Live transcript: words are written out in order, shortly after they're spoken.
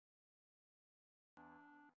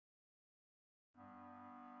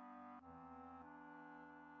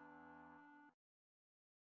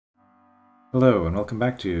Hello and welcome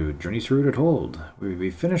back to Journey to Rooted Hold.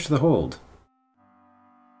 We finished the hold.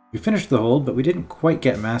 We finished the hold, but we didn't quite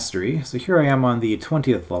get mastery, so here I am on the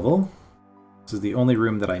 20th level. This is the only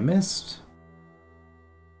room that I missed.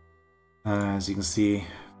 As you can see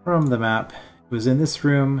from the map, it was in this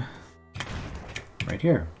room right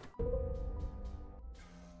here.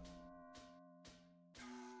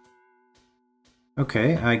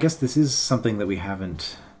 Okay, I guess this is something that we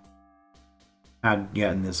haven't had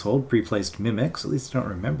yet in this hold, pre-placed mimics. At least I don't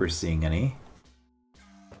remember seeing any.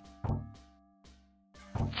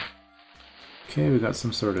 Okay, we got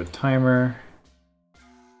some sort of timer.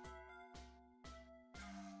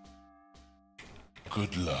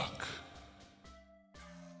 Good luck.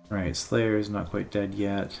 Right, Slayer's not quite dead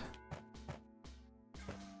yet.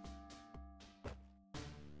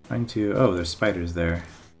 Trying to... oh, there's spiders there.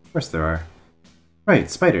 Of course there are. Right,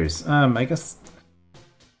 spiders. I guess...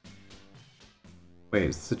 wait,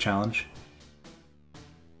 is this a challenge?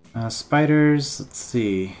 Spiders, let's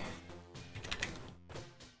see.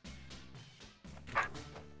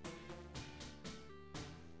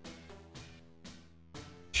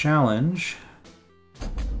 Challenge.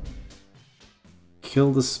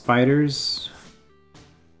 Kill the spiders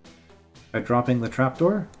by dropping the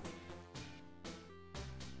trapdoor?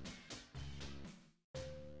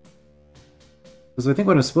 Because I think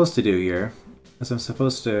what I'm supposed to do here is I'm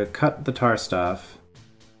supposed to cut the tar staff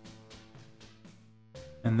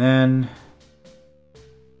and then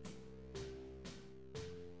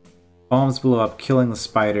bombs blow up, killing the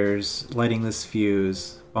spiders, lighting this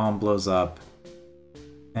fuse, bomb blows up,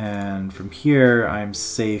 and from here I'm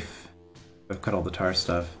safe. I've cut all the tar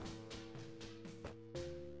stuff.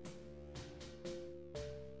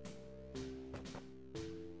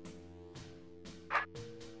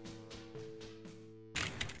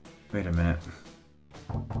 Wait a minute.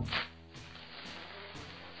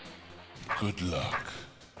 Good luck.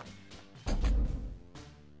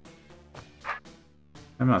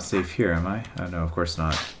 I'm not safe here, am I? Oh no, of course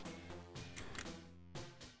not.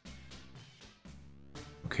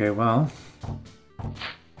 Okay, well...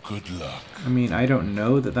 good luck. I mean, I don't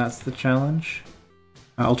know that that's the challenge.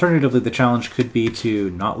 Alternatively, the challenge could be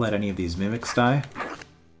to not let any of these mimics die.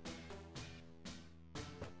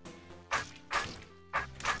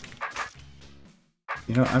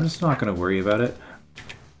 You know, I'm just not going to worry about it.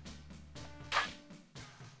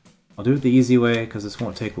 I'll do it the easy way, because this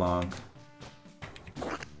won't take long.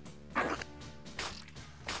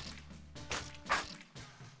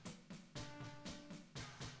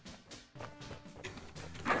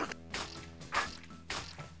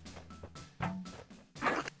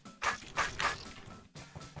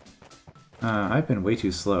 I've been way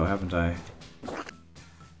too slow, haven't I?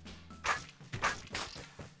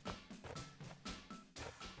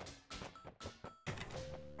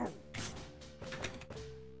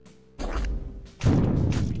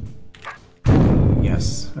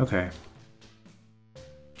 Yes, okay.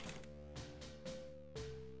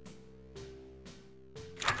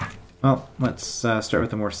 Well, let's start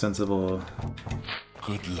with a more sensible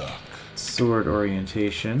Good luck. sword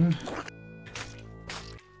orientation.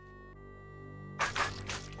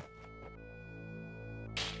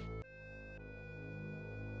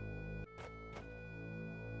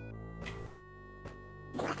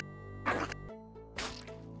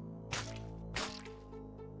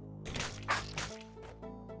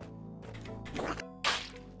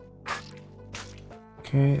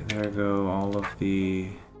 Okay, there go all of the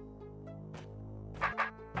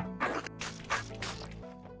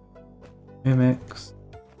mimics.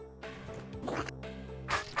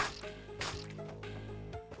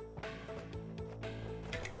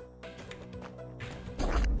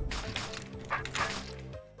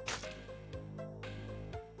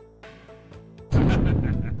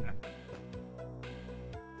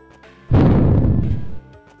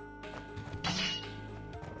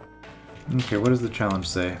 Okay, what does the challenge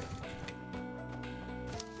say?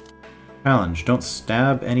 Challenge, don't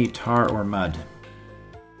stab any tar or mud.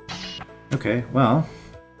 Okay, well...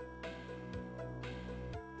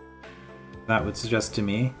 that would suggest to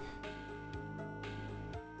me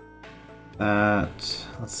that...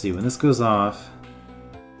 let's see, when this goes off...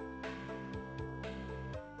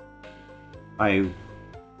 I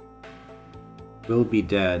will be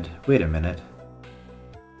dead. Wait a minute.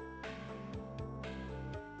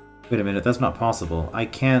 Wait a minute, that's not possible. I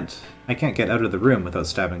can't get out of the room without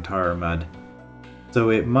stabbing tar or mud.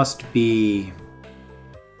 So it must be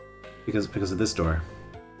because of this door.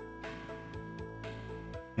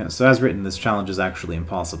 Yeah, so as written, this challenge is actually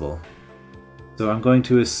impossible. So I'm going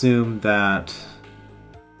to assume that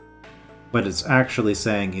what it's actually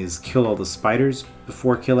saying is kill all the spiders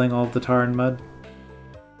before killing all of the tar and mud.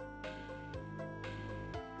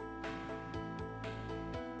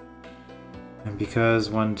 And because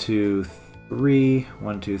 1, 2, 3,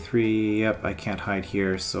 1, 2, 3, yep, I can't hide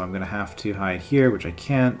here, so I'm gonna have to hide here, which I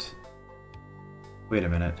can't. Wait a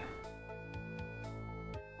minute.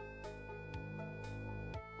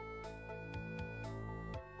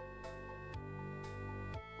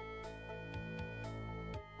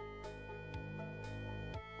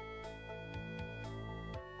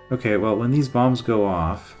 Okay, well, when these bombs go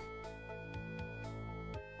off...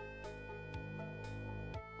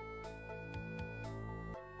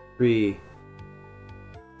 Three...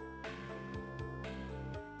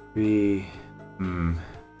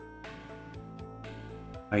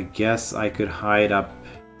 I guess I could hide up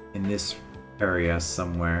in this area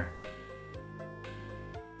somewhere.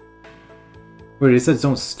 Wait, it says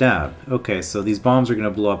don't stab. Okay, so these bombs are going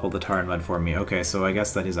to blow up all the tar and mud for me. Okay, so I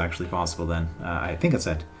guess that is actually possible then. I think it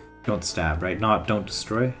said don't stab, right? Not don't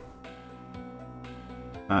destroy.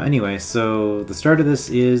 Anyway, so the start of this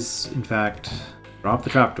is, in fact, drop the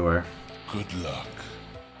trapdoor. Good luck.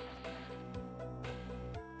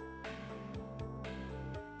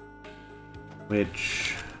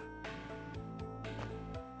 Which...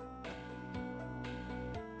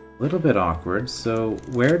 a little bit awkward, so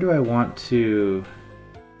where do I want to...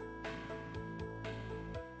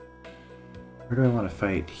 where do I want to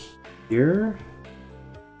fight? Here?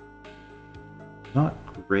 Not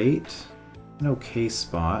great. An okay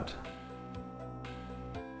spot.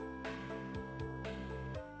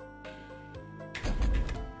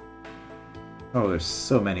 Oh, there's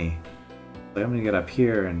so many. I'm gonna get up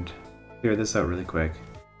here and clear this out really quick.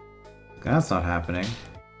 That's not happening.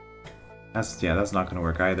 That's not gonna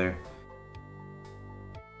work either.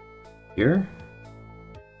 Here?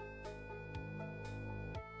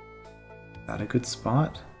 Is that a good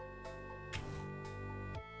spot?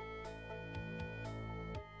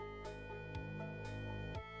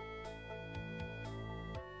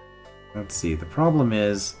 Let's see, the problem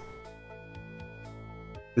is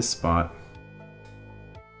this spot.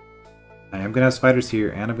 I am gonna have spiders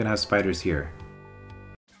here, and I'm gonna have spiders here.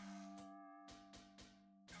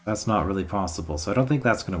 That's not really possible, so I don't think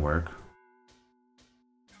that's gonna work.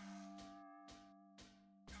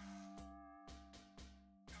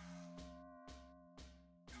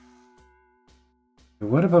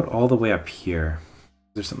 What about all the way up here?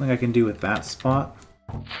 Is there something I can do with that spot?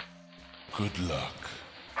 Good luck.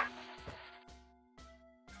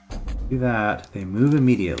 Do that, they move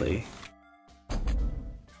immediately.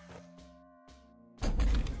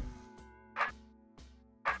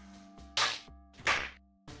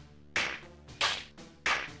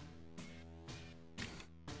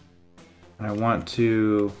 And I want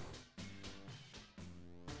to...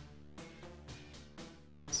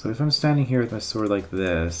 so if I'm standing here with my sword like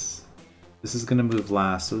this, this is going to move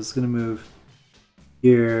last, so this is going to move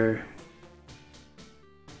here.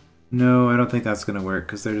 No, I don't think that's going to work,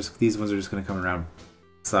 because they're just, these ones are just going to come around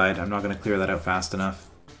side. I'm not going to clear that out fast enough.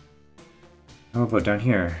 How about down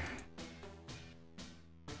here?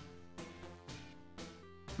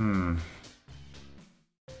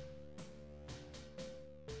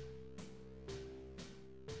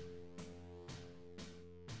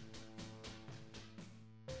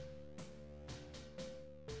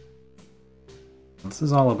 This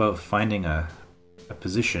is all about finding a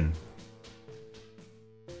position.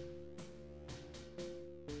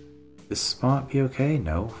 This spot be okay?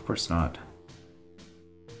 No, of course not.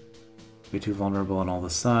 Way too vulnerable on all the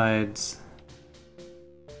sides.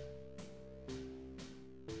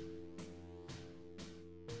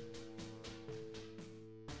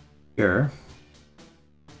 Here.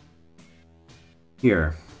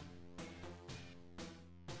 Here.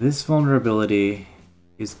 This vulnerability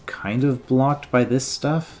is kind of blocked by this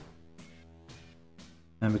stuff.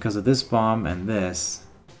 And because of this bomb and this,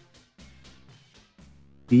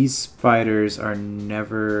 these spiders are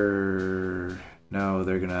never... no,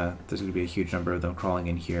 there's gonna be a huge number of them crawling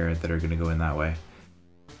in here that are gonna go in that way.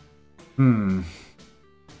 And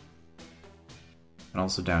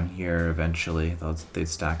also down here, eventually, they'd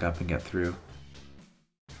stack up and get through.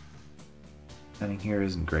 Standing here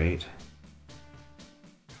isn't great.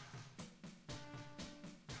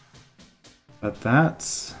 But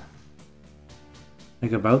that's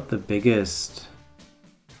like about the biggest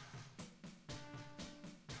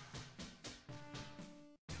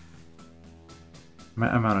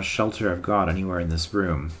amount of shelter I've got anywhere in this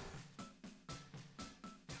room.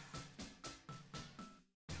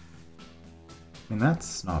 I mean,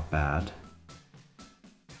 that's not bad.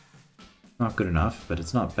 Not good enough, but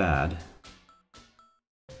it's not bad.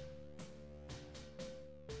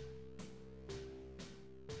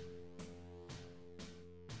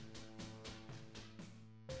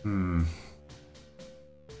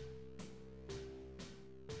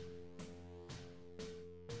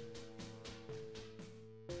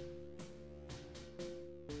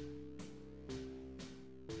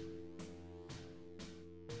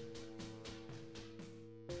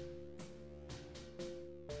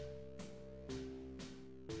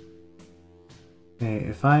 Okay,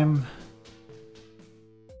 if I'm...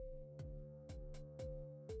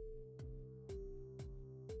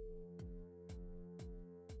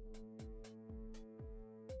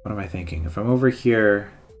 What am I thinking? If I'm over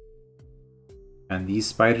here and these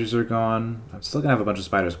spiders are gone, I'm still gonna have a bunch of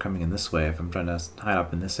spiders coming in this way if I'm trying to hide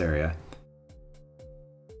up in this area.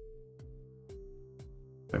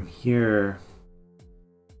 If I'm here...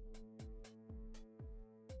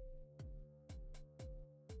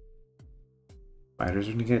 Spiders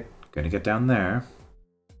are gonna get down there.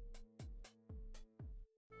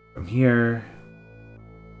 From here,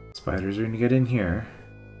 spiders are gonna get in here.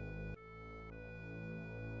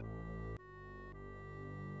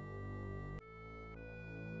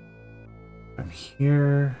 From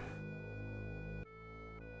here,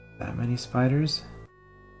 that many spiders.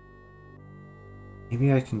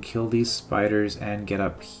 Maybe I can kill these spiders and get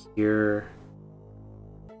up here.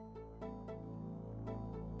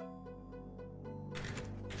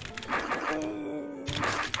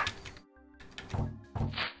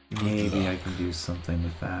 Maybe I can do something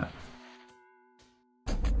with that.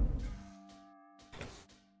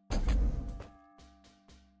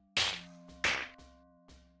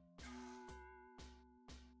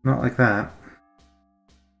 Not like that.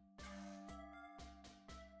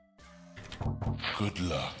 Good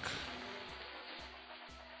luck.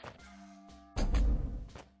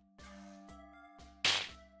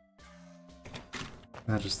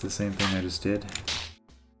 Not just the same thing I just did.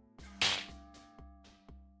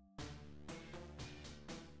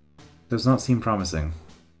 Does not seem promising.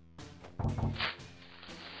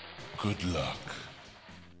 Good luck.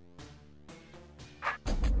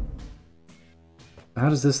 How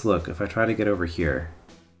does this look if I try to get over here?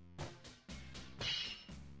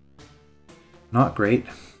 Not great.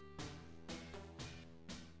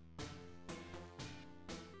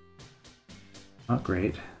 Not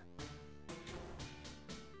great.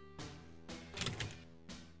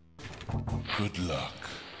 Good luck.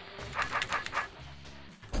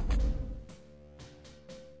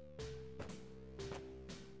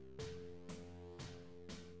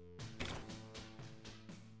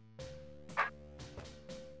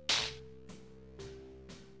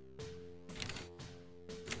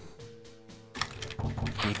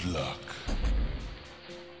 Good luck.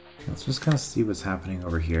 Let's just kind of see what's happening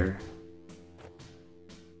over here.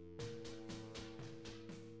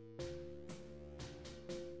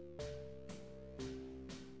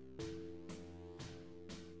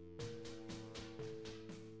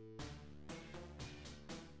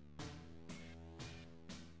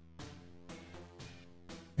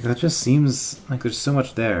 That just seems like there's so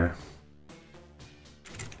much there.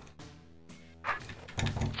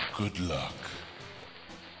 Good luck.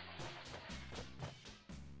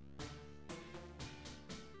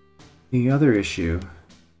 The other issue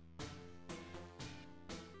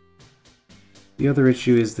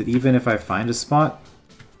is that even if I find a spot,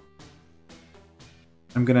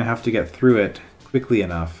 I'm gonna have to get through it quickly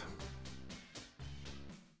enough.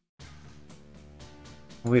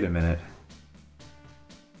 Wait a minute.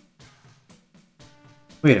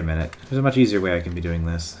 Wait a minute. There's a much easier way I can be doing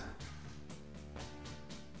this.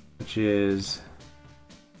 Which is...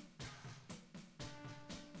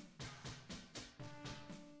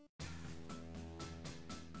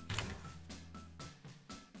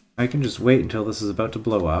 I can just wait until this is about to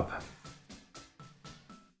blow up.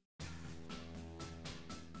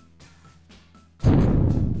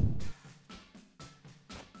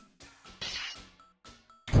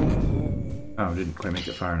 Oh, didn't quite make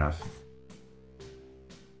it far enough.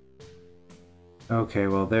 Okay,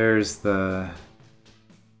 well there's the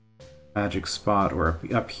magic spot, or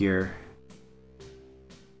up here.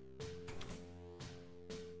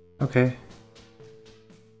 Okay.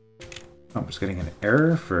 I'm just getting an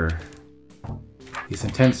error for these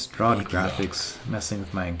intense DROD graphics messing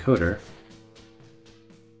with my encoder.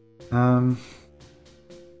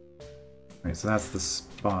 Right, so that's the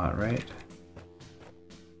spot, right?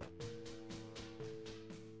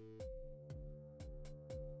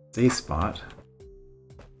 It's a spot.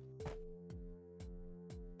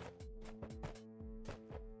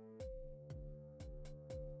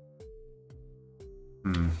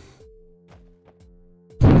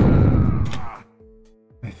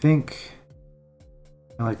 I think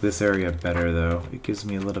I like this area better though. It gives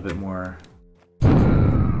me a little bit more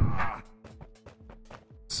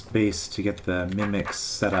space to get the mimics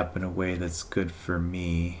set up in a way that's good for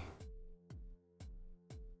me.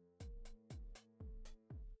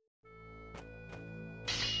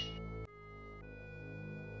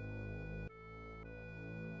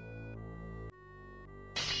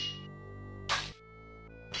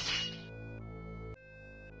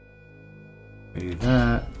 Do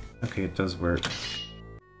that. Okay, it does work.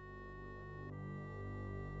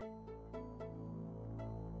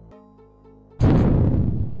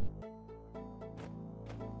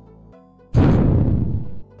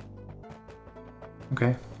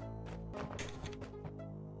 Okay.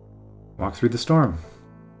 Walk through the storm.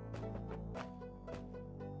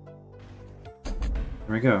 There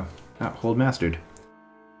we go. Ah, hold mastered.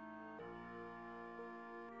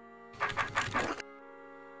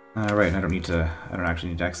 Right, I don't actually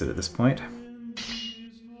need to exit at this point.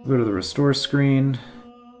 Go to the restore screen.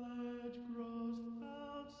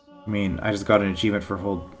 I mean, I just got an achievement for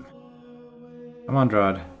hold. Come on,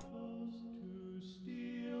 DROD.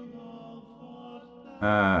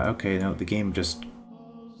 Okay, no, the game just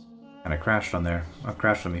kind of crashed on there. Oh,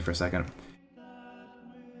 crashed on me for a second.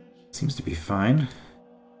 Seems to be fine.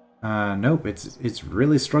 Nope, it's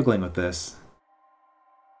really struggling with this.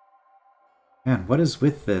 Man, what is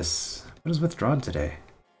with this? What is with DROD today?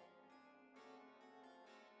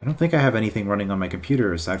 I don't think I have anything running on my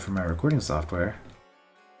computer aside from my recording software.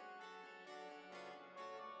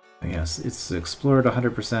 But yes, it's explored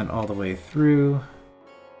 100% all the way through.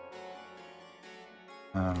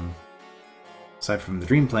 Aside from the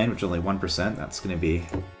Dreamplane, which is only 1%, that's going to be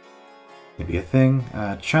a thing.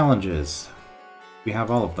 Challenges. We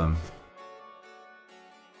have all of them.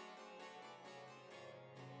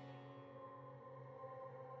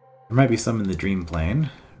 There might be some in the Dreamplane.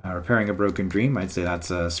 Repairing a broken dream, I'd say that's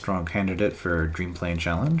a strong candidate for Dreamplane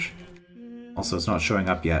challenge. Also, it's not showing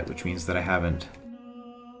up yet, which means that I haven't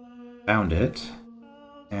found it.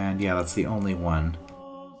 And yeah, that's the only one.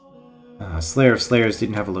 Slayer of Slayers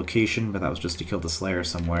didn't have a location, but that was just to kill the Slayer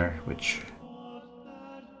somewhere, which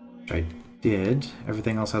I did.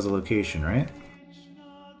 Everything else has a location, right?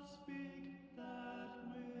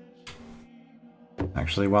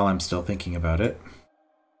 Actually, while I'm still thinking about it...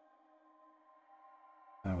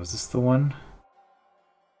 was this the one?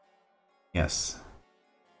 Yes.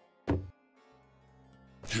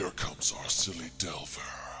 Here comes our silly Delver.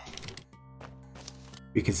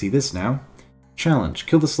 We can see this now. Challenge.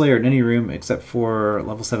 Kill the Slayer in any room except for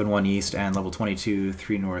level 7-1 East and level 22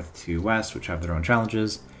 3 North 2 West, which have their own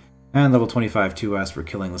challenges. And level 25 2 West, where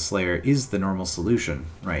killing the Slayer is the normal solution.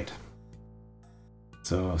 Right.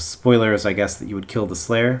 So, spoilers, I guess, that you would kill the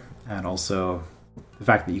Slayer, and also the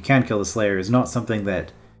fact that you can kill the Slayer is not something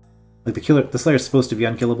that... Like, the Slayer is supposed to be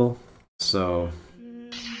unkillable, so...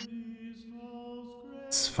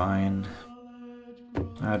 It's fine.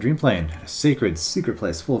 Dreamplane, a sacred, secret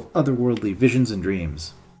place full of otherworldly visions and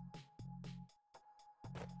dreams.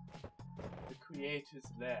 The Creator's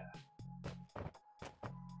lair.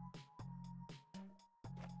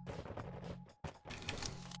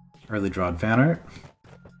 Early DROD fan art.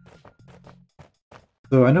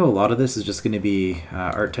 So I know a lot of this is just going to be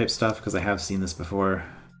art type stuff, because I have seen this before.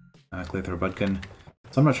 Beethro Budkin.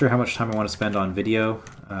 So I'm not sure how much time I want to spend on video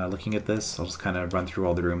looking at this. I'll just kind of run through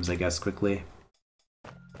all the rooms, I guess, quickly.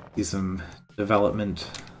 See some development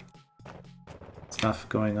stuff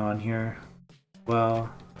going on here.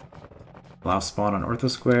 Well, allow spawn on ortho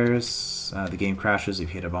squares. The game crashes if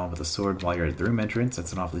you hit a bomb with a sword while you're at the room entrance.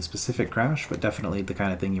 That's an awfully specific crash, but definitely the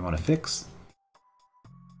kind of thing you want to fix.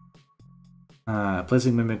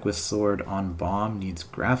 Placing mimic with sword on bomb needs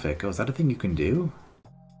graphic. Oh, is that a thing you can do?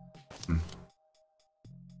 Some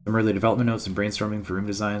early development notes and brainstorming for room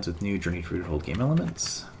designs with new Journey Through Hold game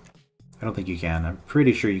elements. I don't think you can. I'm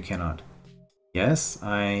pretty sure you cannot. Yes,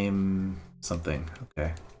 I'm... something.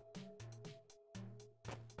 Okay.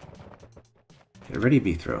 Get ready,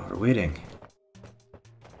 Beethro. We're waiting.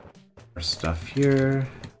 More stuff here.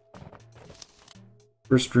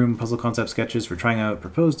 First room puzzle concept sketches for trying out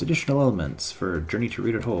proposed additional elements for Journey to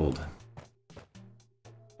Root Hold.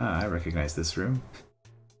 Ah, I recognize this room.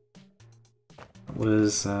 It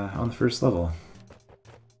was on the first level.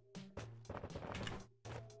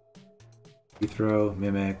 Beethro,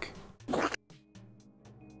 Mimic.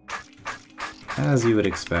 As you would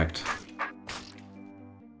expect.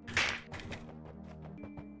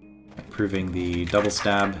 Improving the double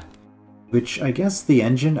stab, which I guess the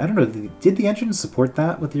engine, I don't know, did the engine support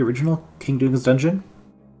that with the original King Doom's Dungeon?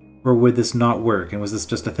 Or would this not work, and was this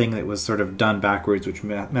just a thing that was sort of done backwards, which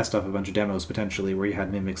messed up a bunch of demos potentially, where you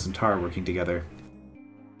had Mimics and Tar working together?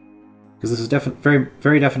 Because this is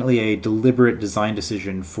very definitely a deliberate design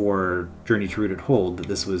decision for Journey to Root Hold, that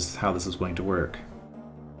this was how this was going to work.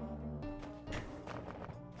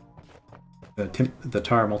 The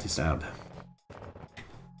Tar multi-stab.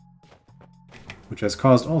 Which has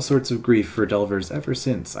caused all sorts of grief for Delvers ever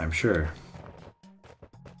since, I'm sure.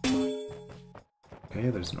 Okay,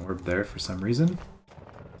 there's an orb there for some reason.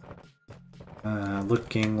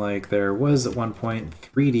 Looking like there was at one point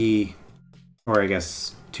 3D, or I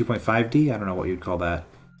guess 2.5D, I don't know what you'd call that.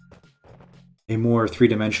 A more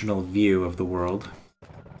three-dimensional view of the world.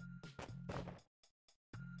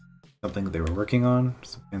 Something that they were working on,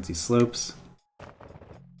 some fancy slopes.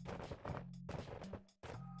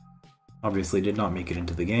 Obviously did not make it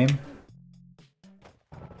into the game.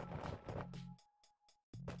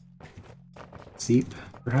 Seep,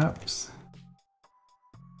 perhaps?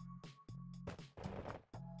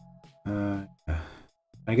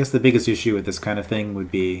 I guess the biggest issue with this kind of thing would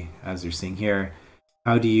be, as you're seeing here,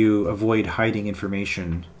 how do you avoid hiding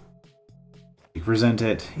information? You present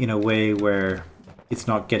it in a way where it's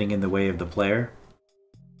not getting in the way of the player.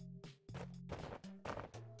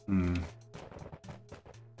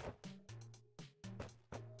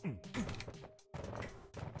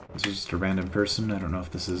 This is just a random person. I don't know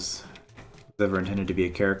if this is ever intended to be a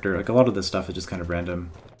character. Like, a lot of this stuff is just kind of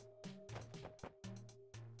random.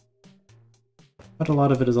 But a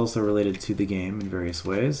lot of it is also related to the game in various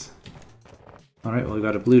ways. Alright, well, we've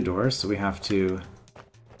got a blue door, so we have to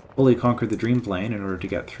fully conquer the Dreamplane in order to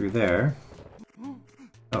get through there.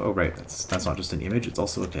 Oh, right, that's not just an image, it's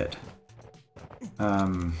also a pit.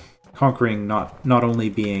 Conquering not only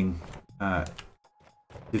being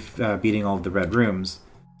beating all of the red rooms,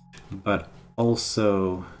 but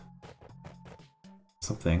also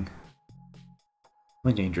something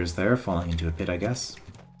dangerous there, falling into a pit, I guess.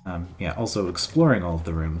 Yeah, also exploring all of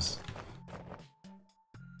the rooms,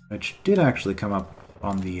 which did actually come up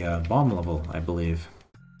on the bomb level, I believe,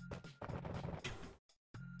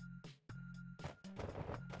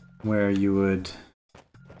 where you would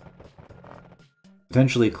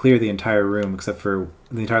potentially clear the entire room except for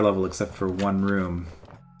the entire level except for one room,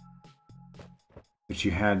 which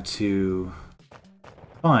you had to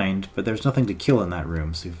find, but there's nothing to kill in that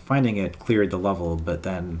room, so finding it cleared the level, but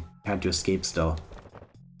then had to escape still.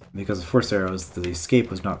 Because of Force Arrows, the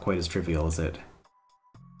escape was not quite as trivial as it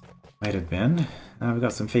might have been. We've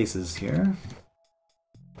got some faces here.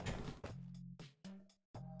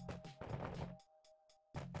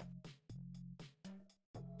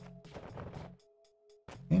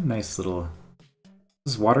 Okay, nice little...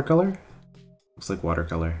 This is watercolor? Looks like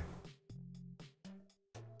watercolor.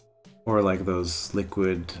 Or like those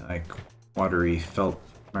liquid, like, watery felt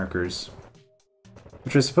markers.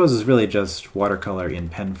 Which I suppose is really just watercolor in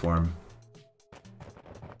pen form.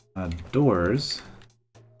 Doors.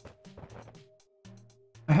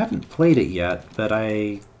 I haven't played it yet, but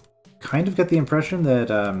I kind of get the impression that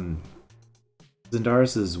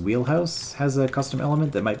Zendaris' wheelhouse has a custom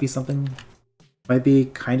element that might be something... might be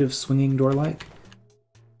kind of swinging door-like.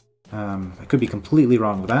 I could be completely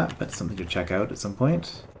wrong with that, but it's something to check out at some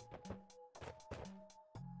point.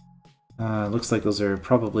 Looks like those are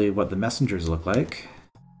probably what the messengers look like.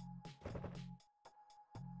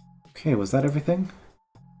 Okay, was that everything?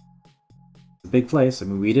 It's a big place. I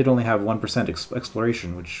mean, we did only have 1%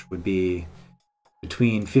 exploration, which would be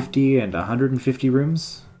between 50 and 150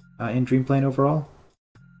 rooms in Dreamplane overall,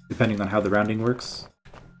 depending on how the rounding works.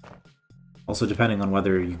 Also depending on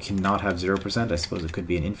whether you cannot have 0%, I suppose it could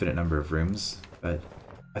be an infinite number of rooms, but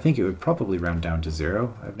I think it would probably round down to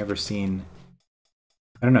 0. I've never seen...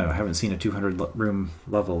 I don't know, I haven't seen a 200 room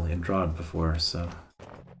level in DROD before, so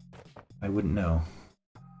I wouldn't know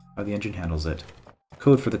how the engine handles it.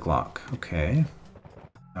 Code for the clock, okay.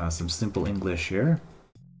 Some simple English here.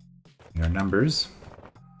 Your numbers.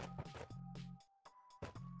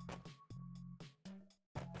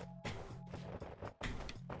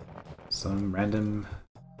 Some random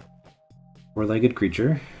four-legged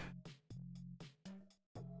creature.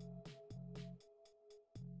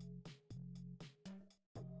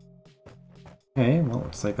 Okay, well,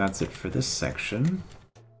 looks like that's it for this section.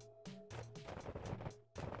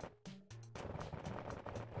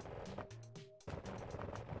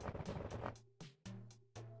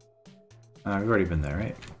 We've already been there,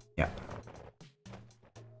 right? Yeah.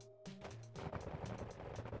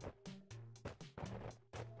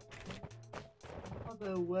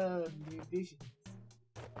 Otherworldly visions.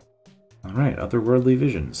 Alright, otherworldly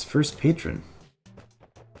visions. First patron.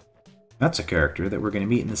 That's a character that we're going to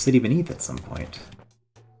meet in the city beneath at some point.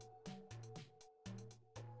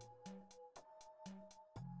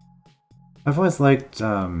 I've always liked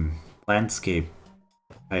landscape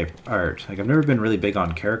type art. Like, I've never been really big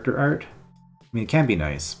on character art. I mean, it can be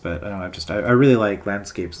nice, but I don't know, I really like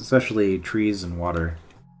landscapes, especially trees and water.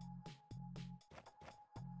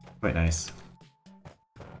 Quite nice.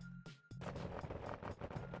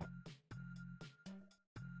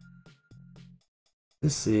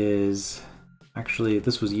 This is... Actually,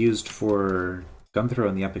 this was used for Gunthrow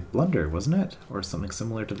and the Epic Blunder, wasn't it? Or something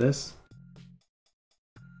similar to this?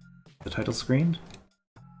 The title screen.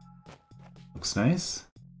 Looks nice.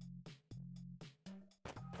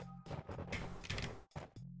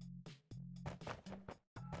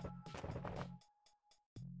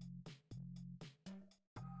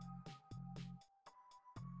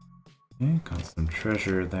 Okay, got some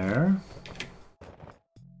treasure there.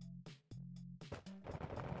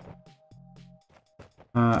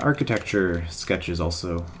 Architecture sketches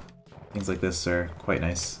also. Things like this are quite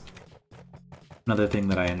nice. Another thing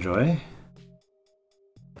that I enjoy.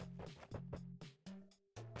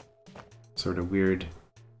 Sort of weird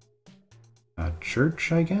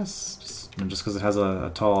church, I guess? Just because it has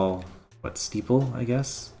a tall, what, steeple, I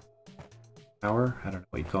guess? Tower? I don't know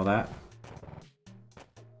what you'd call that.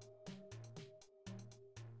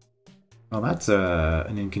 Well, that's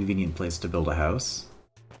an inconvenient place to build a house.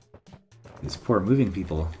 These poor moving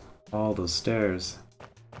people. All those stairs.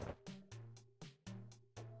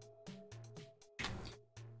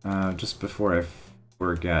 Just before I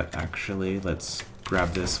forget, actually, let's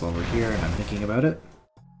grab this while we're here and I'm thinking about it.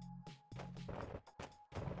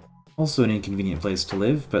 Also an inconvenient place to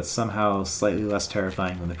live, but somehow slightly less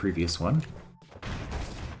terrifying than the previous one.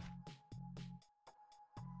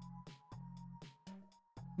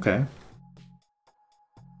 Okay.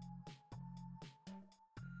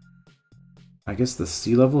 I guess the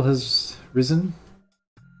sea level has risen.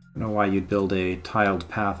 I don't know why you'd build a tiled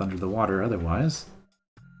path under the water otherwise.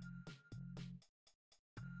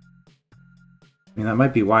 I mean, that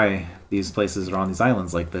might be why these places are on these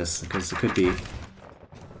islands like this, because it could be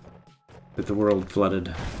that the world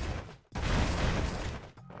flooded.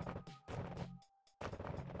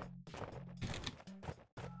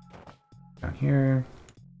 Down here.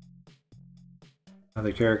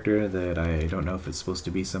 Another character that I don't know if it's supposed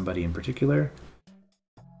to be somebody in particular.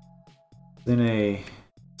 In a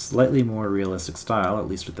slightly more realistic style, at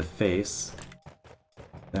least with the face,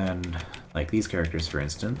 than like these characters, for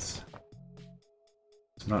instance.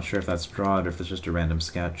 So I'm not sure if that's DROD or if it's just a random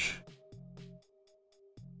sketch.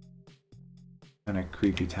 Kind of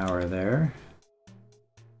creepy tower there.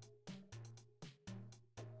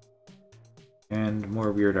 And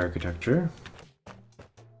more weird architecture.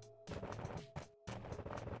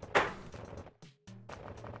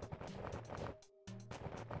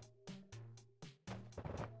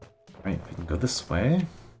 Right, we can go this way.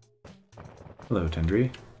 Hello,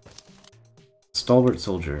 Tendry. Stalwart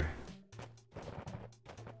soldier.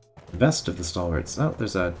 The best of the stalwarts. Oh,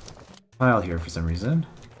 there's a pile here for some reason.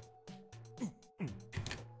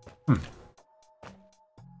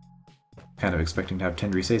 Kind of expecting to have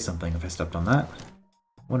Tendry say something if I stepped on that.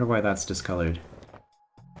 Wonder why that's discolored.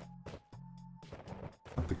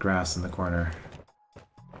 Up the grass in the corner.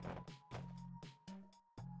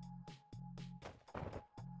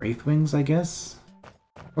 Wraith wings, I guess?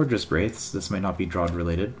 Or just wraiths. This might not be DROD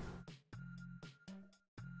related.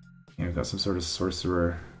 Here we've got some sort of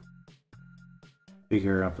sorcerer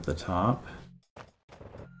figure up at the top.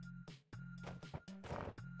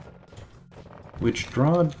 Which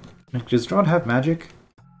DROD... Does DROD have magic?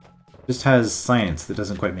 Just has science that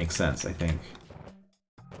doesn't quite make sense, I think.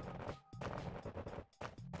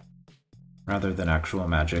 Rather than actual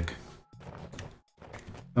magic.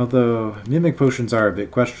 Although, mimic potions are a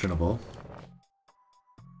bit questionable.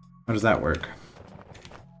 How does that work?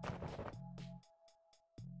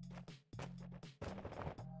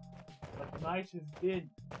 What might have been.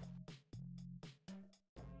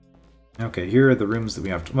 Okay, here are the rooms that we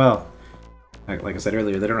have to... Well, like I said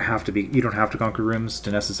earlier, they don't have to be... You don't have to conquer rooms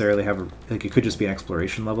to necessarily have a... Like, it could just be an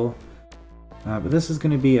exploration level. But this is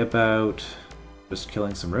going to be about just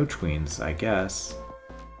killing some roach queens, I guess.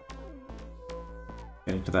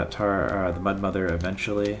 Getting to that the Mud Mother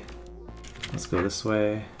eventually. Let's go this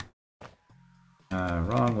way.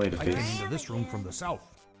 Wrong way to face. I came into this room from the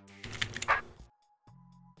south.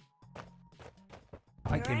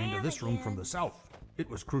 I came into this room from the south. It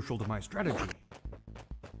was crucial to my strategy.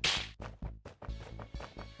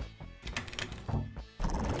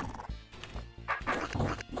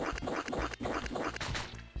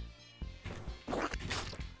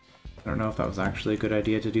 I don't know if that was actually a good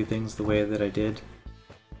idea to do things the way that I did,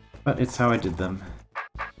 but it's how I did them.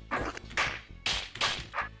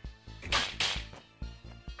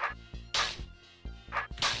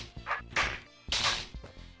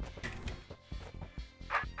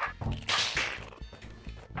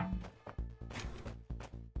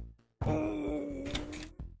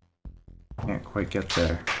 Can't quite get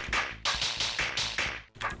there.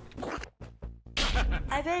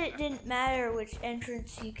 I bet it didn't matter which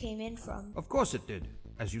entrance you came in from. Of course it did.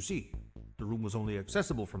 As you see, the room was only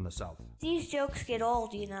accessible from the south. These jokes get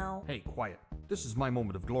old, you know. Hey, quiet. This is my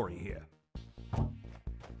moment of glory here.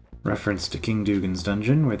 reference to King Dugan's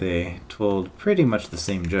dungeon, where they told pretty much the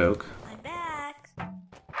same joke. I'm back.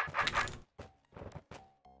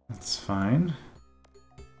 That's fine.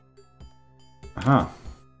 Aha.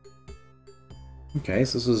 Okay,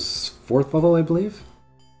 so this was 4th level, I believe?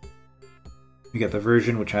 We get the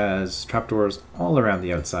version which has trapdoors all around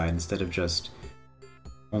the outside instead of just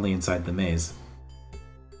only inside the maze.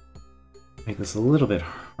 Make this a little bit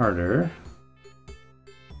harder.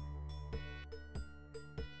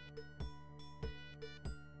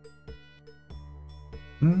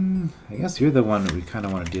 I guess you're the one that we kind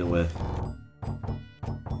of want to deal with.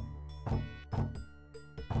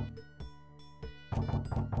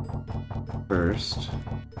 First,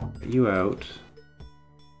 get you out.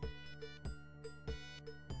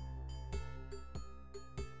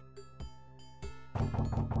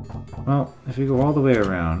 Well, if we go all the way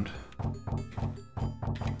around,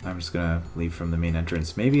 I'm just gonna leave from the main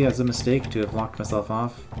entrance. Maybe as a mistake to have locked myself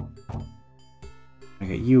off. I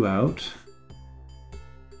get you out.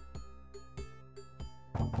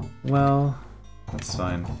 Well, that's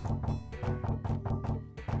fine.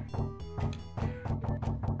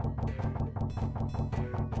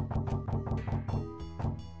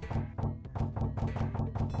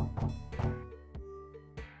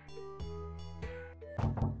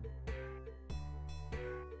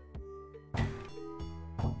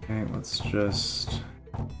 Okay, let's just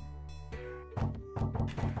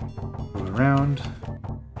go around.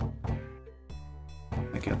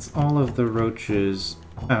 That gets all of the roaches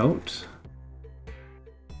out.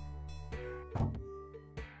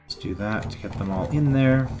 Let's do that to get them all in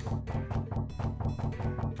there.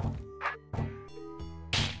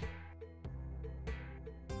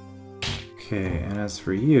 Okay, and as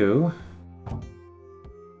for you,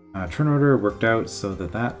 turn order worked out so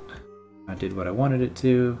that did what I wanted it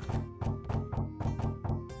to.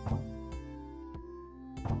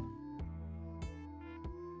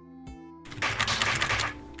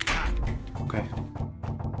 Okay.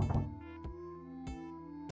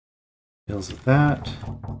 Deals with that,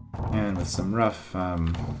 and with some rough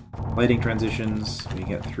lighting transitions, we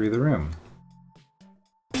get through the room.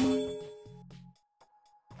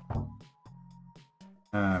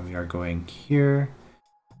 We are going here.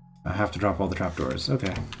 I have to drop all the trapdoors.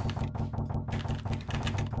 Okay.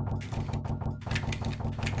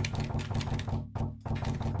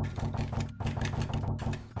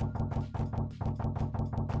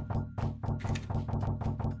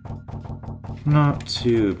 Not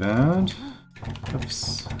too bad.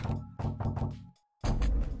 Oops.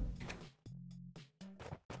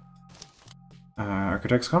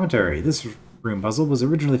 Architect's commentary. This room puzzle was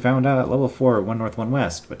originally found at level 4, 1 north, 1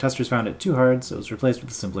 west, but testers found it too hard, so it was replaced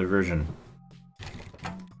with a simpler version.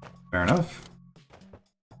 Fair enough.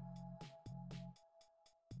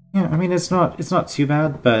 Yeah, I mean, it's not too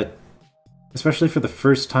bad, but especially for the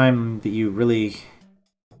first time that you really...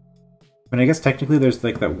 I mean, I guess technically there's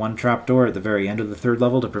like that one trapdoor at the very end of the 3rd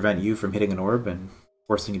level to prevent you from hitting an orb and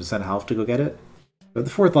forcing you to send health to go get it. But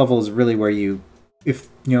the 4th level is really where you... If,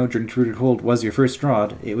 you know, Journey to Rooted Hold was your first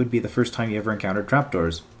DROD, it would be the first time you ever encountered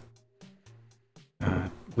trapdoors.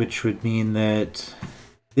 Which would mean that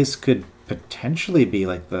this could potentially be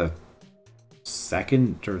like the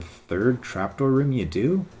 2nd or 3rd trapdoor room you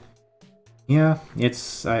do. Yeah,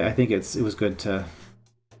 it's. I think it was good to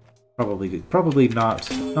probably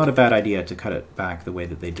not a bad idea to cut it back the way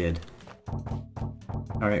that they did.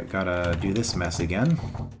 All right, gotta do this mess again.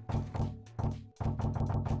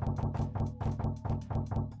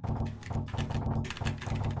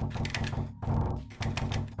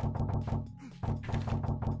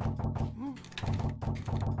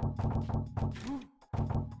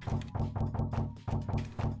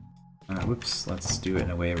 Whoops, let's do it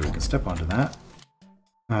in a way where we can step onto that.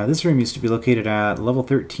 This room used to be located at level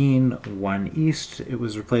 13, 1 east. It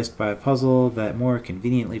was replaced by a puzzle that more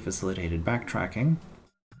conveniently facilitated backtracking.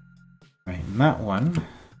 Right, and that one,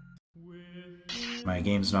 my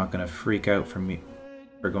game's not going to freak out for me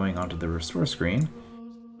for going onto the restore screen.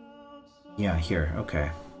 Yeah, here,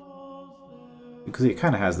 okay. Because it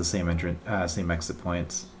kind of has the same same exit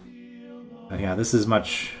points. Yeah, this is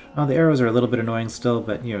much... Oh, the arrows are a little bit annoying still,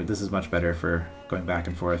 but, you know, this is much better for going back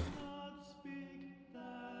and forth.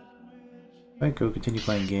 If I go continue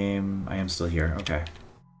playing game, I am still here. Okay.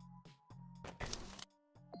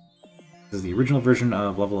 This is the original version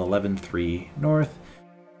of level 11-3 north.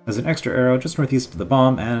 There's an extra arrow just northeast of the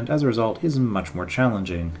bomb, and as a result is much more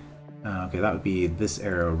challenging. Okay, that would be this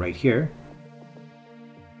arrow right here,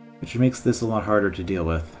 which makes this a lot harder to deal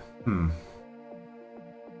with.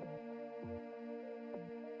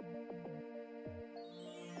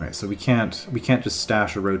 Right, so we can't just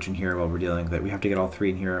stash a roach in here while we're dealing with it. We have to get all three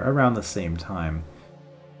in here around the same time.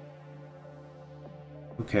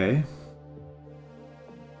 Okay.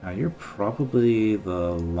 Now you're probably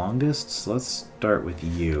the longest, so let's start with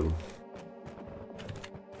you.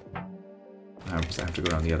 Oops, I have to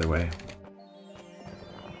go around the other way.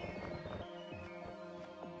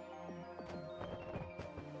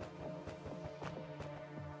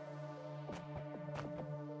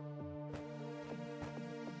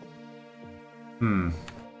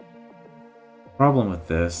 Problem with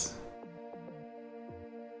this.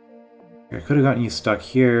 I could have gotten you stuck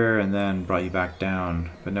here and then brought you back down,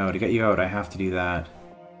 but no, to get you out I have to do that.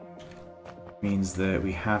 Means that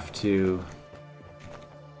we have to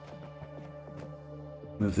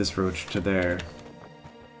move this roach to there.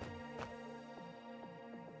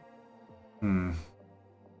 Did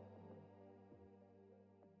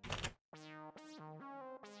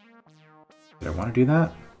I want to do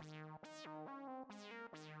that?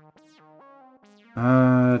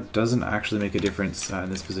 Doesn't actually make a difference in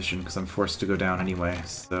this position because I'm forced to go down anyway,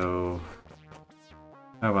 so...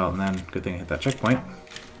 Oh well, and then good thing I hit that checkpoint.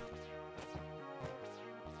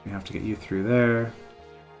 We have to get you through there.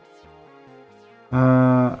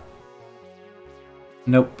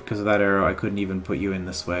 Nope, because of that arrow I couldn't even put you in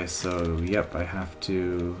this way, so yep, I have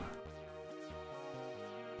to...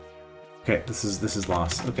 Okay, this is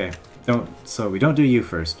lost. Okay, so we don't do you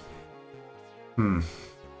first.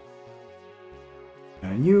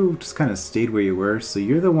 And you just kind of stayed where you were, so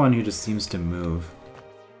you're the one who just seems to move.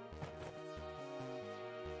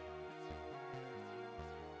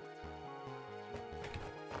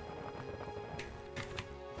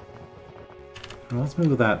 Well, let's move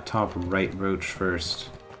with that top right roach first.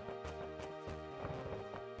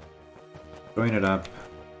 Join it up.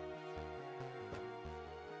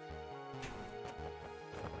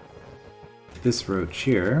 This roach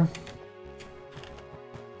here.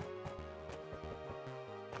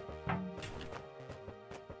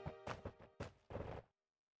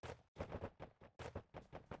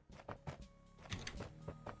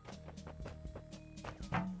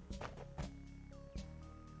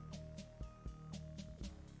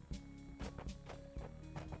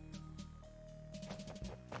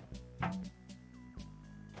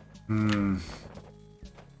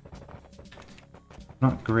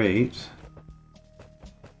 Not great.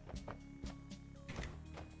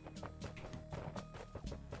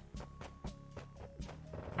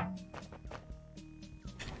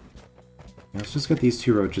 Let's just get these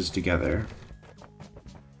two roaches together.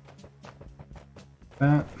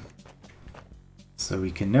 That. So we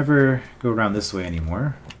can never go around this way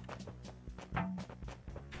anymore.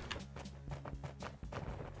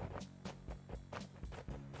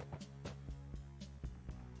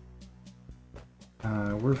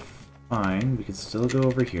 We're fine. We can still go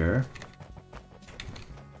over here.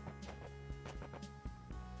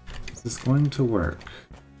 Is this going to work?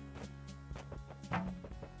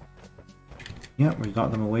 Yep, we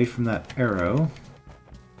got them away from that arrow.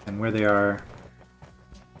 And where they are,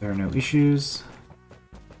 there are no issues.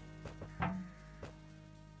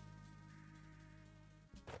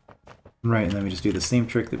 Right, and then we just do the same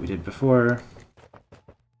trick that we did before.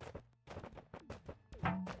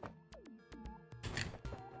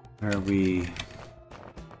 Where we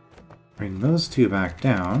bring those two back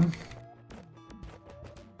down.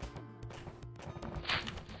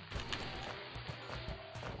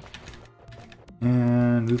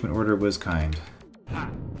 And movement order was kind.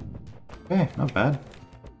 Okay, not bad.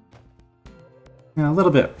 Yeah, a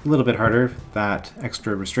little bit harder, that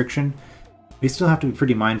extra restriction. We still have to be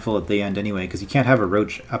pretty mindful at the end anyway, because you can't have a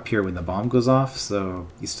roach up here when the bomb goes off, so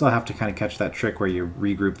you still have to kind of catch that trick where you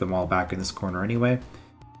regroup them all back in this corner anyway.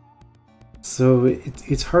 So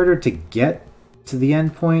it's harder to get to the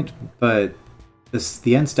end point, but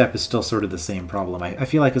the end step is still sort of the same problem. I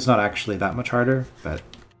feel like it's not actually that much harder, but...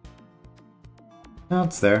 No,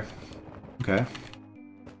 it's there. Okay.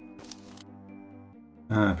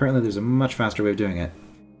 Apparently there's a much faster way of doing it.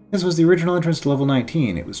 This was the original entrance to level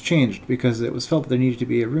 19. It was changed because it was felt that there needed to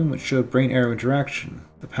be a room which showed brain-arrow interaction.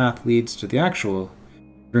 The path leads to the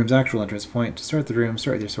room's actual entrance point. To start the room,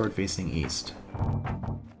 start with your sword facing east.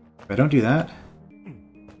 If I don't do that...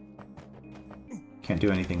 Can't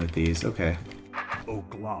do anything with these. Okay. Oh,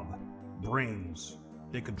 Glob. Brains.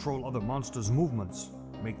 They control other monsters' movements.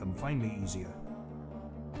 Make them find me easier.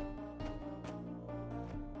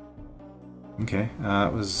 Okay,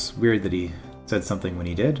 it was weird that he said something when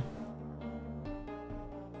he did.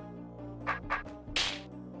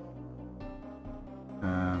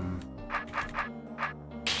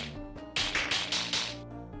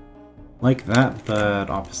 Like that,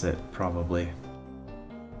 but opposite, probably.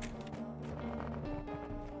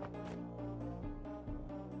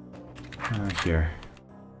 Here.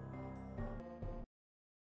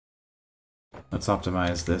 Let's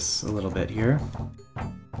optimize this a little bit here.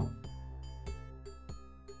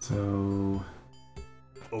 So...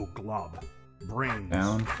 Oh, Glob. Brains.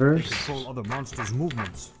 Down first. They control other monsters'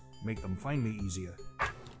 movements. Make them find me easier.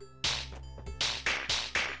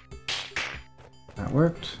 That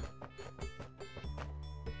worked.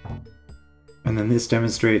 And then this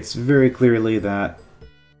demonstrates very clearly that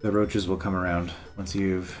the roaches will come around once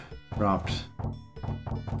you've dropped.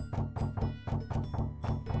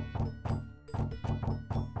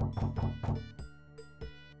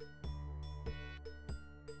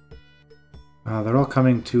 They're all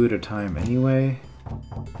coming two at a time anyway.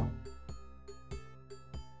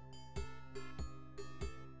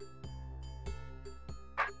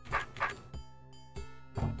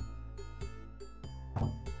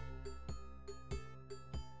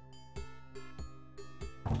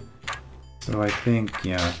 So I think,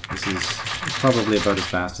 yeah, this is probably about as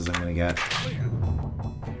fast as I'm gonna get.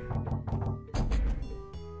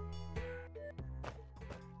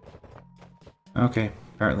 Okay,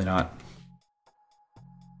 apparently not.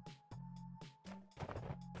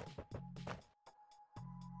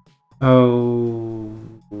 Oh,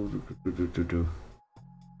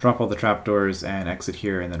 drop all the trapdoors and exit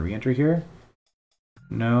here and then re-enter here?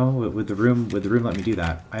 No, would the room let me do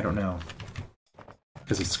that? I don't know.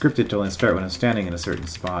 Because it's scripted to only start when I'm standing in a certain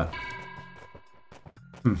spot.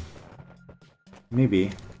 Maybe.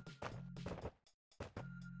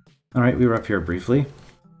 Alright, we were up here briefly.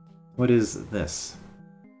 What is this?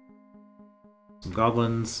 Some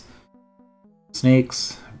goblins,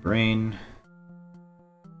 snakes, brain,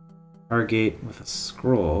 target with a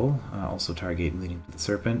scroll, also target leading to the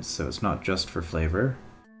serpent, so it's not just for flavor.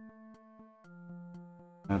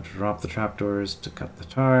 Now drop the trapdoors to cut the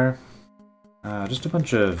tar. Just a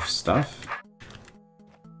bunch of stuff.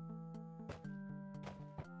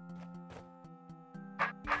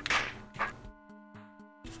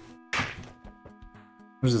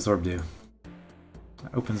 What does this orb do?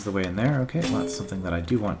 It opens the way in there. Okay, well that's something that I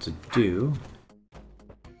do want to do.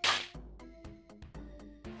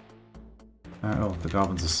 Oh, the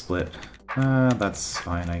goblins are split. That's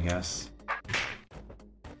fine, I guess.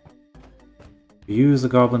 Use a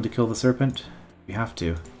goblin to kill the serpent? We have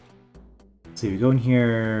to. So if we go in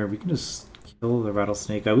here, we can just kill the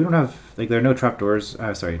rattlesnake. We don't have, like, there are no trapdoors,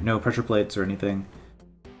 sorry, no pressure plates or anything.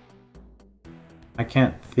 I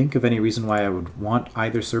can't think of any reason why I would want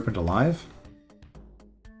either serpent alive.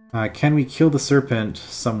 Can we kill the serpent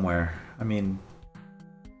somewhere? I mean...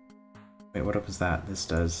 Wait, what opens that? This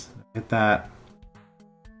does. Hit that.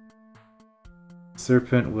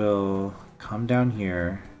 Serpent will come down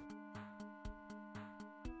here.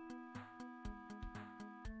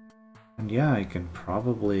 And yeah, I can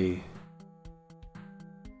probably...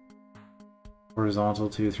 Horizontal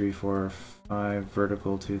 2, 3, 4, 5,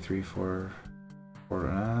 vertical 2, 3, 4, 4,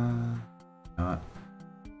 not.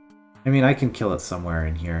 I mean, I can kill it somewhere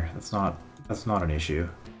in here. That's not an issue.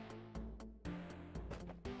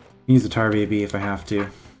 Use the tar baby if I have to.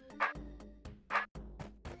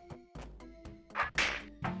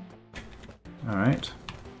 Alright.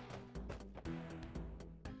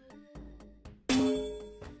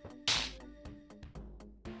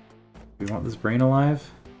 We want this brain alive?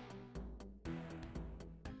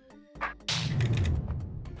 I'm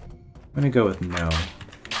gonna go with no.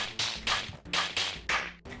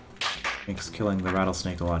 Makes killing the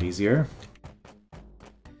rattlesnake a lot easier.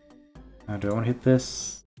 Now, do I want to hit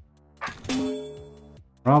this?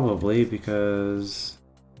 Probably, because...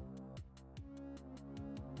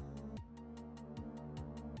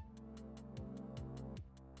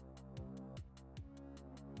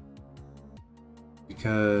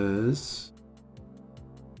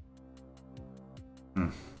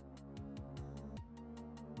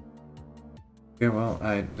 Okay, well,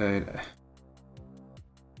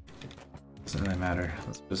 doesn't really matter.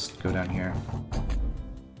 Let's just go down here.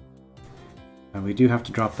 And we do have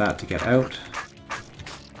to drop that to get out.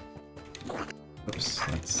 Oops,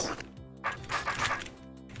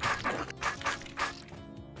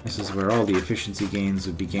 This is where all the efficiency gains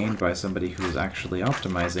would be gained by somebody who is actually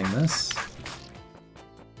optimizing this.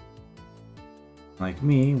 Like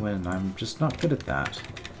me, when I'm just not good at that.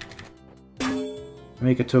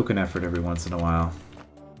 Make a token effort every once in a while.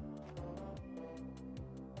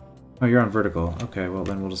 Oh, you're on vertical. Okay, well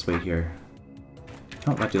then we'll just wait here.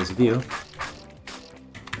 Oh, that deals with you.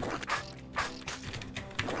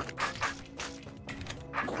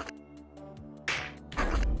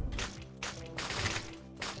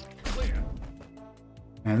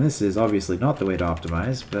 And this is obviously not the way to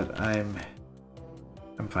optimize, but I'm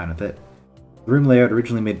fine with it. The room layout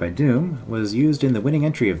originally made by Doom was used in the winning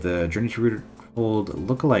entry of the Journey to Rooted Hold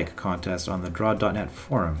lookalike contest on the DROD.net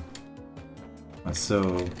forum.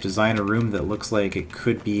 So, design a room that looks like it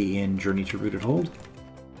could be in Journey to Rooted Hold?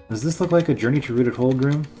 Does this look like a Journey to Rooted Hold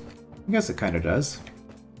room? I guess it kind of does.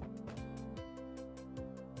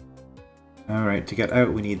 Alright, to get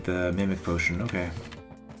out we need the Mimic Potion, okay.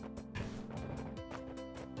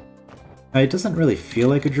 It doesn't really feel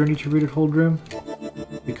like a Journey to Rooted Hold room,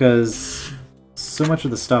 because so much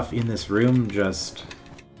of the stuff in this room just...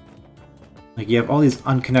 Like, you have all these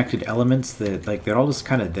unconnected elements that, like, they're all just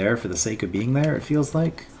kind of there for the sake of being there, it feels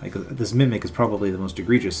like. Like, this Mimic is probably the most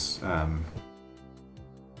egregious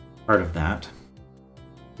part of that.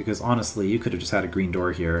 Because, honestly, you could have just had a green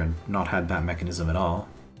door here and not had that mechanism at all.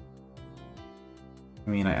 I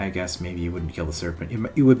mean, I guess maybe you wouldn't kill the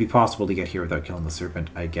serpent. It would be possible to get here without killing the serpent,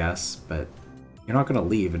 I guess, but you're not going to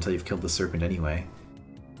leave until you've killed the serpent anyway.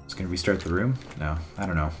 Just going to restart the room? No, I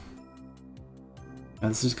don't know.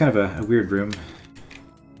 This is kind of a weird room.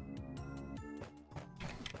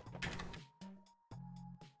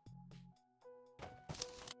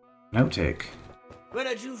 An outtake.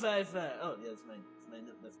 Runner 255. Oh, yeah, that's my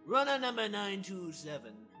note. Runner number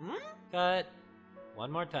 927. Cut.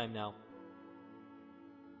 One more time now.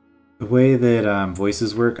 The way that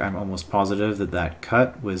voices work, I'm almost positive that that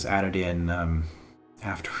cut was added in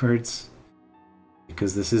afterwards.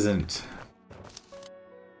 Because this isn't...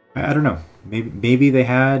 I don't know. Maybe they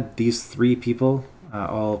had these three people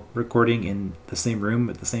all recording in the same room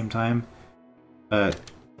at the same time, but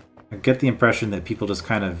I get the impression that people just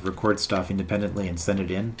kind of record stuff independently and send it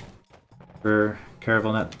in for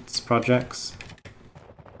Caravelnet's projects.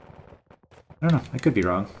 I don't know. I could be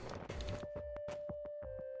wrong.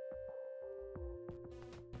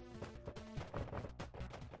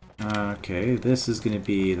 Okay, this is going to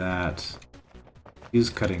be that fuse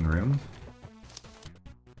cutting room.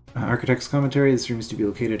 Architect's commentary, this room is to be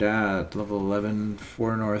located at level 11,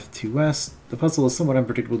 4 north, 2 west. The puzzle is somewhat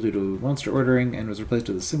unpredictable due to monster ordering and was replaced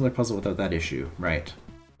with a similar puzzle without that issue. Right.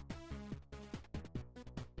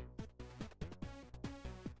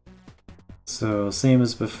 So, same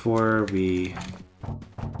as before, we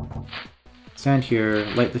stand here,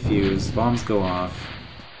 light the fuse, bombs go off,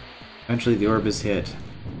 eventually the orb is hit,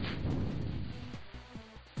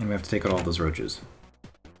 and we have to take out all those roaches.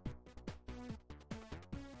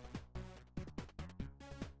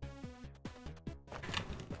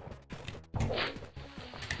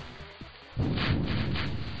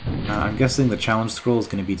 I'm guessing the challenge scroll is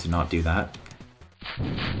going to be to not do that.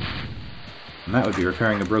 And that would be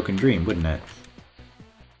repairing a broken dream, wouldn't it?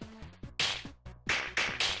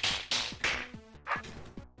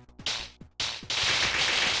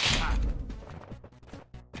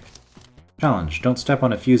 Challenge. Don't step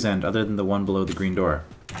on a fuse end other than the one below the green door.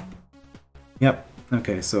 Yep.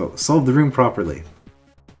 Okay, so solve the room properly.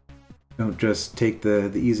 Don't just take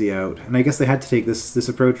the easy out. And I guess they had to take this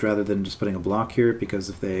approach rather than just putting a block here, because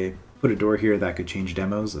if they put a door here, that could change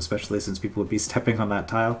demos, especially since people would be stepping on that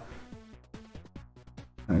tile.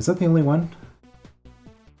 Is that the only one?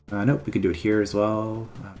 Nope, we could do it here as well.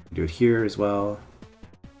 We can do it here as well.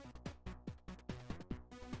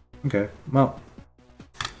 Okay, well,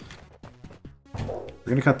 we're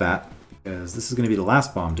going to cut that, because this is going to be the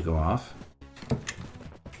last bomb to go off.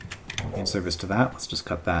 In service to that, let's just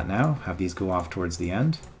cut that now. Have these go off towards the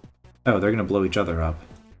end. Oh, they're going to blow each other up.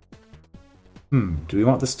 Do we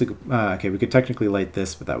want this to go... okay, we could technically light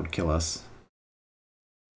this, but that would kill us.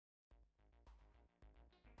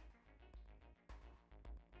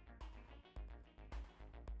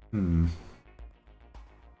 I mean,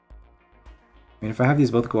 if I have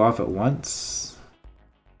these both go off at once...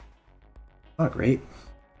 Not great.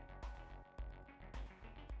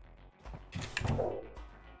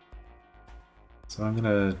 So I'm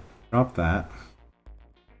gonna drop that.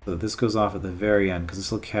 So this goes off at the very end, because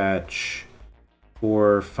this will catch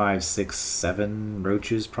 4, 5, 6, 7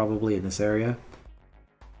 roaches probably in this area.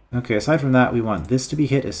 Okay, aside from that, we want this to be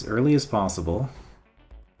hit as early as possible.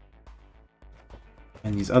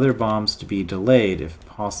 And these other bombs to be delayed if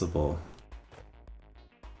possible.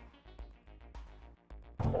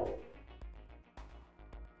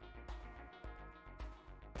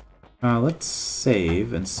 Let's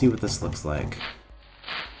save and see what this looks like.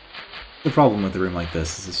 The problem with a room like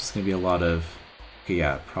this is it's just going to be a lot of... Okay,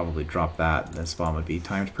 yeah, probably drop that, and this bomb would be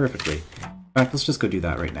timed perfectly. In fact, let's just go do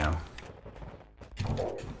that right now.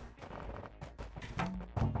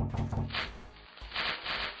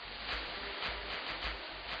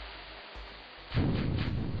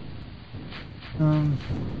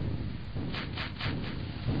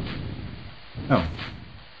 Oh.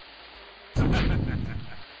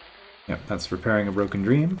 Yep, that's repairing a broken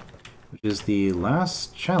dream, which is the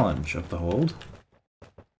last challenge of the hold.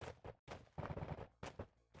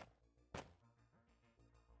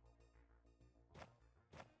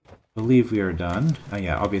 I believe we are done.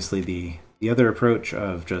 Yeah, obviously the other approach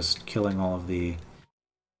of just killing all of the...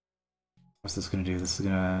 What's this gonna do? This is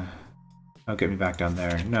gonna... Oh, get me back down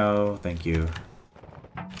there. No, thank you.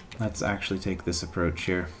 Let's actually take this approach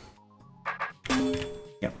here.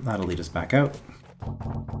 Yep, that'll lead us back out.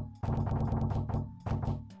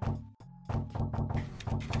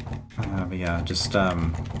 But yeah, just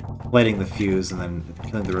lighting the fuse and then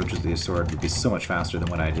killing the roaches with the sword would be so much faster than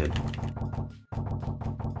what I did.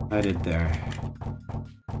 There.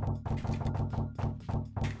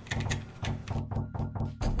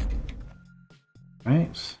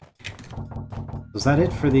 Right. Was that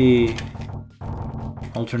it for the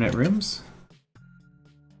alternate rooms?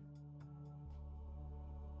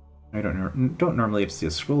 I don't normally see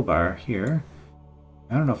a scroll bar here.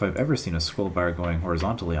 I don't know if I've ever seen a scroll bar going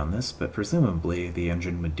horizontally on this, but presumably the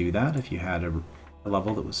engine would do that if you had a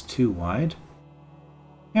level that was too wide.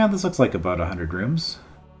 Yeah, this looks like about 100 rooms.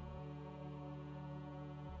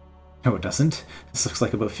 No, it doesn't. This looks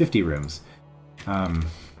like about 50 rooms.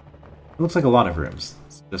 It looks like a lot of rooms.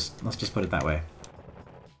 Let's just put it that way.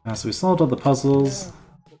 So we solved all the puzzles,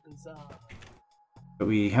 but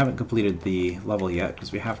we haven't completed the level yet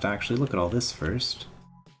because we have to actually look at all this first.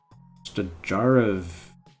 Just a jar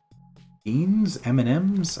of beans,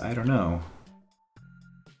 M&Ms. I don't know.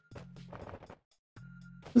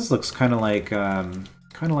 This looks kind of like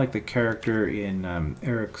the character in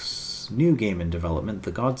Eric's new game in development,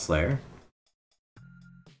 the Godslayer.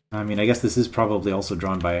 I mean, I guess this is probably also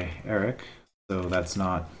drawn by Eric, so that's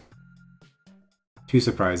not too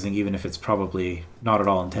surprising, even if it's probably not at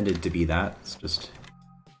all intended to be that. It's just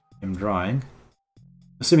him drawing.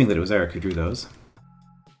 Assuming that it was Eric who drew those.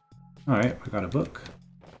 Alright, we got a book.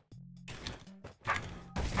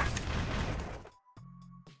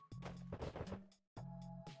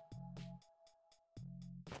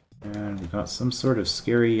 And we got some sort of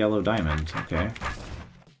scary yellow diamond. Okay.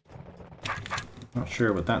 Not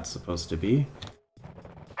sure what that's supposed to be.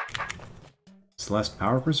 Celeste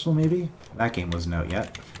Power Crystal, maybe? That game wasn't out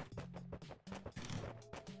yet.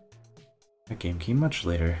 That game came much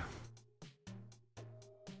later.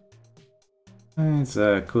 It's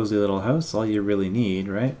a cozy little house, all you really need,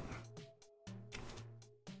 right?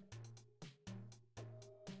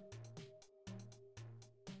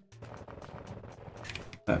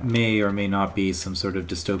 That may or may not be some sort of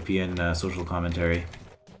dystopian social commentary.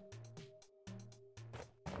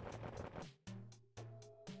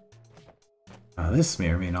 This may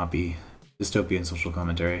or may not be dystopian social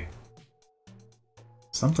commentary.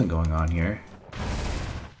 Something going on here.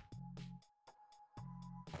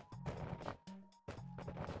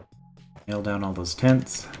 Nail down all those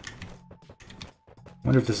tents.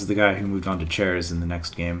 Wonder if this is the guy who moved on to chairs in the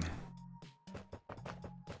next game.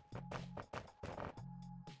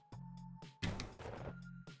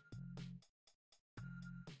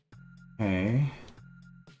 Okay.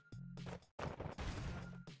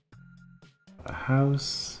 A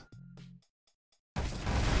house.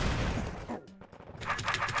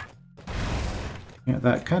 Yeah,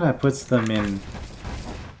 that kind of puts them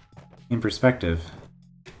in perspective.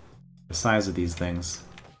 The size of these things.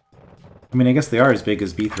 I mean, I guess they are as big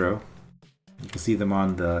as Beethro. You can see them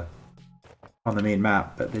on the main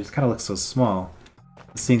map, but they just kind of look so small.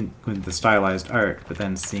 Seeing with the stylized art, but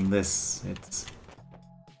then seeing this, it's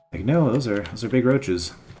like, no, those are big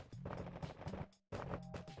roaches.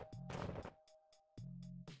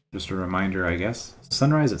 Just a reminder, I guess.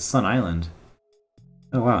 Sunrise at Sun Island.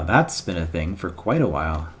 Oh wow, that's been a thing for quite a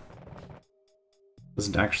while.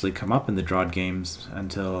 Doesn't actually come up in the DROD games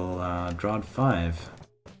until DROD 5.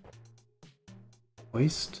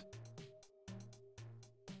 Waste?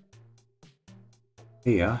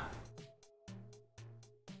 Yeah.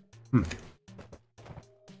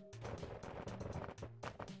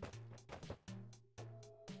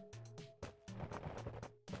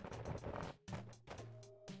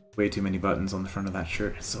 Way too many buttons on the front of that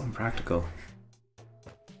shirt. It's so impractical.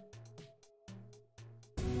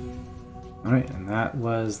 Alright, and that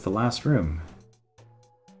was the last room.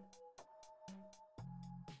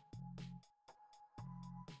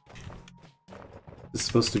 This is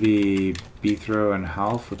supposed to be Beethro and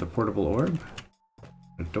Half with a portable orb.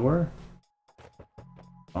 A door.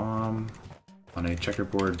 Bomb on a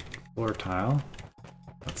checkerboard floor tile.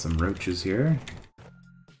 Got some roaches here.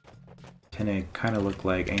 Tend to kind of look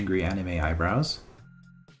like angry anime eyebrows.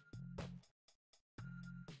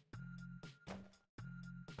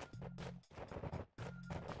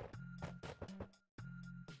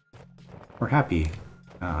 Or happy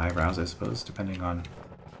eyebrows, I suppose, depending on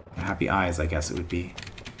happy eyes, I guess it would be.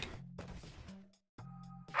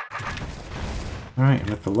 Alright,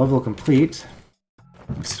 with the level complete,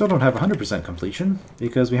 we still don't have 100% completion,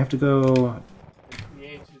 because we have to go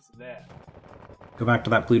back to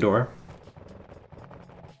that blue door.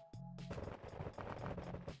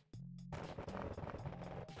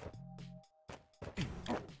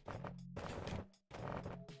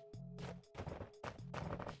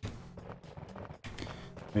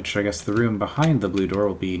 Which I guess the room behind the blue door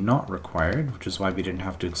will be not required, which is why we didn't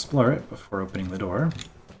have to explore it before opening the door.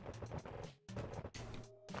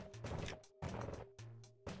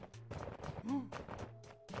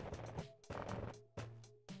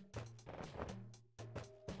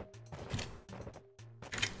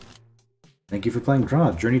 Thank you for playing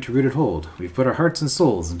DROD, Journey to Rooted Hold. We've put our hearts and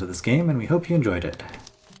souls into this game, and we hope you enjoyed it.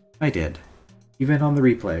 I did. Even on the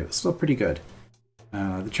replay, it was still pretty good.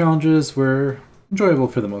 The challenges were enjoyable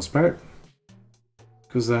for the most part,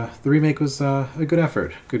 because the remake was a good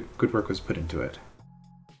effort. Good work was put into it.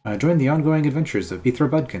 Join the ongoing adventures of Beethro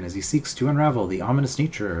Budkin as he seeks to unravel the ominous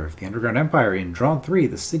nature of the Underground Empire in DROD 3,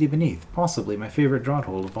 The City Beneath, possibly my favorite DROD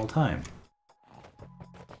hold of all time.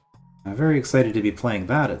 I'm very excited to be playing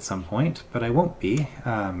that at some point, but I won't be.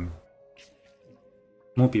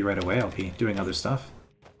 Won't be right away, I'll be doing other stuff.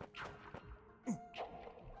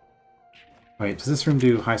 Wait, does this room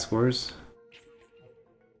do high scores?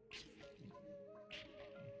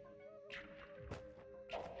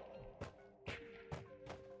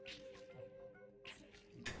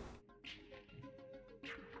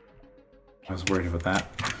 I was worried about that.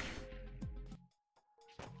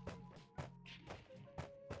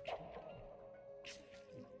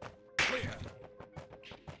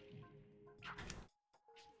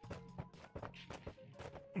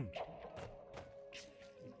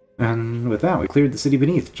 And with that, we cleared the city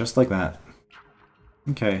beneath, just like that.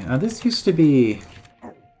 Okay, this used to be...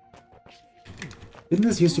 Didn't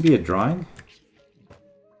this used to be a drawing?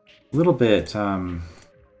 A little bit,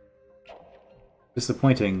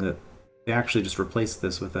 disappointing that they actually just replaced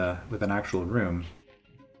this with an actual room.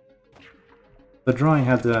 The drawing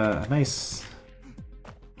had a nice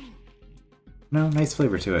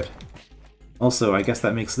flavor to it. Also, I guess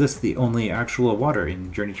that makes this the only actual water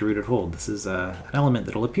in Journey to Rooted Hold. This is an element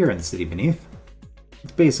that'll appear in the city beneath.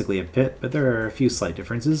 It's basically a pit, but there are a few slight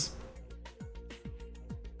differences.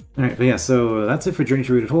 Alright, but yeah, so that's it for Journey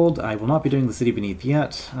to Rooted Hold. I will not be doing the city beneath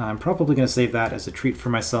yet. I'm probably going to save that as a treat for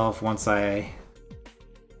myself once I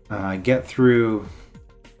get through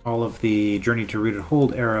all of the Journey to Rooted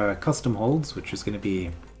Hold era custom holds, which is going to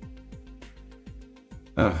be...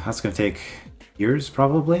 that's going to take years,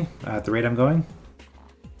 probably, at the rate I'm going.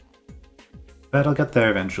 But I'll get there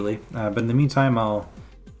eventually. But in the meantime, I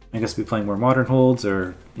guess be playing more modern holds,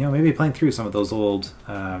 or, maybe playing through some of those old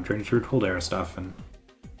Journey to Rooted Hold era stuff, and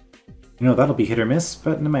that'll be hit or miss,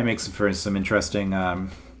 but it might make for some interesting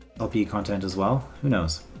LP content as well. Who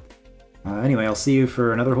knows? Anyway, I'll see you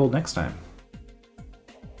for another hold next time.